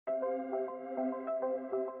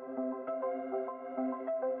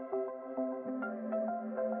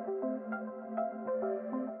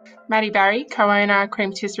Maddy Barry, co-owner,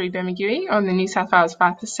 Cream Patisserie Bermagui on the New South Wales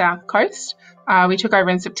farthest south coast. We took over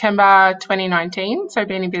in September 2019, so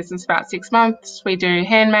been in business about 6 months. We do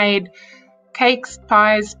handmade cakes,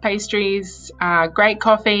 pies, pastries, great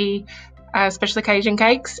coffee, special occasion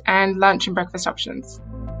cakes, and lunch and breakfast options.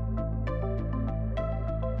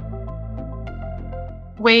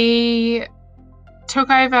 We took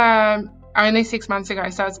over only 6 months ago,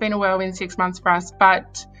 so it's been a whirlwind 6 months for us,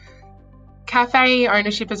 but cafe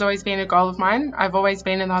ownership has always been a goal of mine. I've always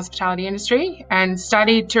been in the hospitality industry and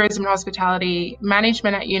studied tourism and hospitality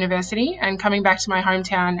management at university, and coming back to my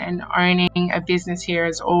hometown and owning a business here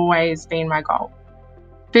has always been my goal.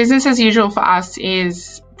 Business as usual for us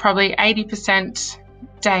is probably 80%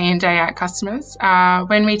 day in, day out customers.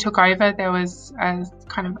 When we took over, there was a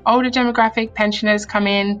kind of older demographic, pensioners come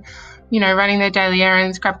in, running their daily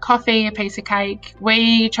errands, grab coffee, a piece of cake.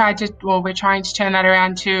 We're trying to turn that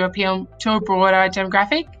around to appeal to a broader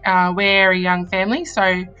demographic. We're a young family,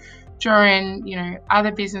 so drawing,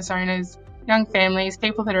 other business owners, young families,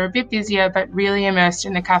 people that are a bit busier but really immersed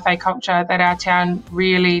in the cafe culture that our town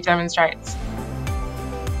really demonstrates.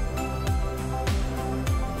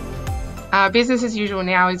 Business as usual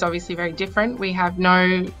now is obviously very different. We have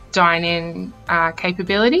no dine-in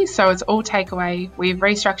capability, so it's all takeaway. We've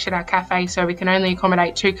restructured our cafe so we can only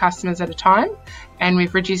accommodate 2 customers at a time, and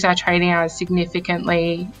we've reduced our trading hours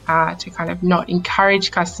significantly to kind of not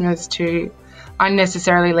encourage customers to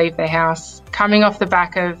unnecessarily leave their house. Coming off the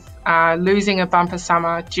back of losing a bumper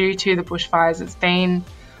summer due to the bushfires, it's been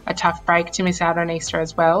a tough break to miss out on Easter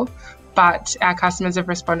as well. But our customers have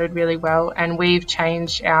responded really well, and we've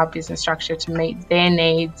changed our business structure to meet their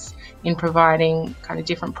needs in providing kind of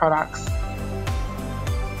different products.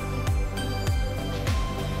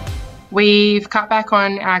 We've cut back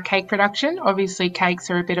on our cake production. Obviously, cakes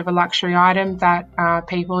are a bit of a luxury item that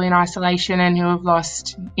people in isolation and who have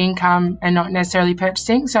lost income are not necessarily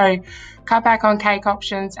purchasing. So cut back on cake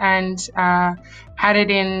options and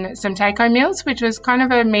added in some take-home meals, which was kind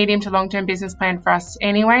of a medium to long-term business plan for us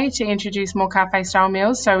anyway, to introduce more cafe-style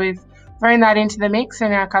meals. So we've thrown that into the mix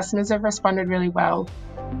and our customers have responded really well.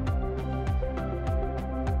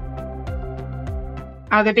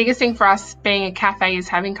 The biggest thing for us being a cafe is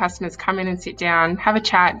having customers come in and sit down, have a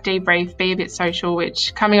chat, debrief, be a bit social,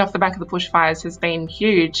 which coming off the back of the bushfires has been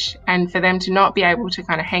huge. And for them to not be able to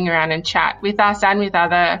kind of hang around and chat with us and with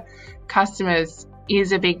other customers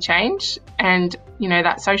is a big change. And,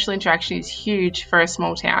 that social interaction is huge for a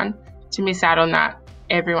small town. To miss out on that,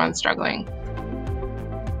 everyone's struggling.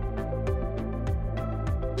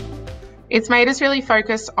 It's made us really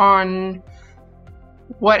focus on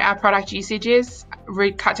what our product usage is,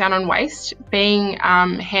 cut down on waste. Being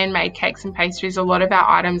handmade cakes and pastries, a lot of our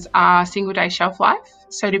items are single day shelf life.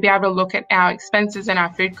 So to be able to look at our expenses and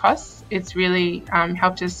our food costs, it's really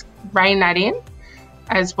helped us rein that in,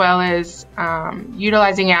 as well as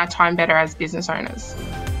utilising our time better as business owners.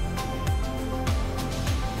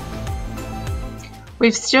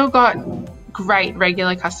 We've still got great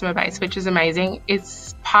regular customer base, which is amazing.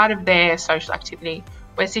 It's part of their social activity.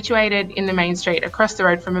 We're situated in the main street across the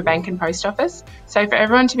road from a bank and post office. So for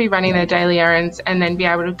everyone to be running their daily errands and then be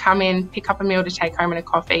able to come in, pick up a meal to take home and a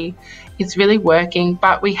coffee, it's really working.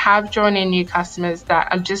 But we have drawn in new customers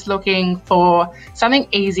that are just looking for something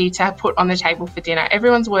easy to put on the table for dinner.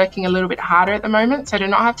 Everyone's working a little bit harder at the moment, so to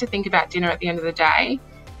not have to think about dinner at the end of the day,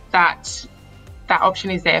 that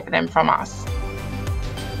option is there for them from us.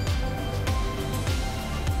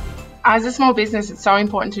 As a small business, it's so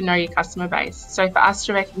important to know your customer base. So for us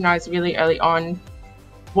to recognise really early on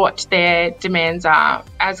what their demands are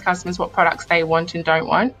as customers, what products they want and don't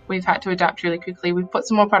want, we've had to adapt really quickly. We've put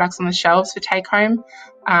some more products on the shelves for take-home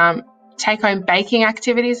baking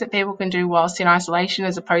activities that people can do whilst in isolation,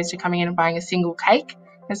 as opposed to coming in and buying a single cake,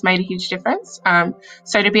 has made a huge difference.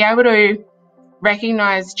 So to be able to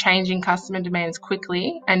recognise changing customer demands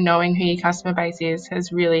quickly and knowing who your customer base is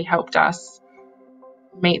has really helped us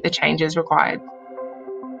meet the changes required.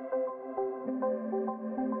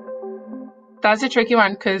 That's a tricky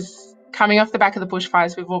one because coming off the back of the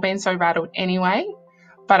bushfires, we've all been so rattled anyway.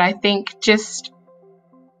 But I think just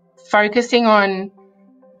focusing on,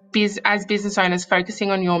 as business owners,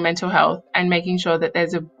 focusing on your mental health and making sure that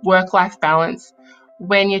there's a work-life balance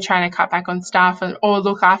when you're trying to cut back on staff or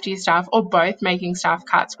look after your staff, or both, making staff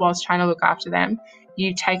cuts whilst trying to look after them,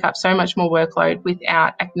 you take up so much more workload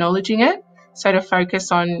without acknowledging it. So to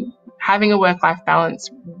focus on having a work-life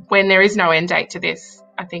balance when there is no end date to this,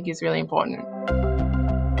 I think is really important.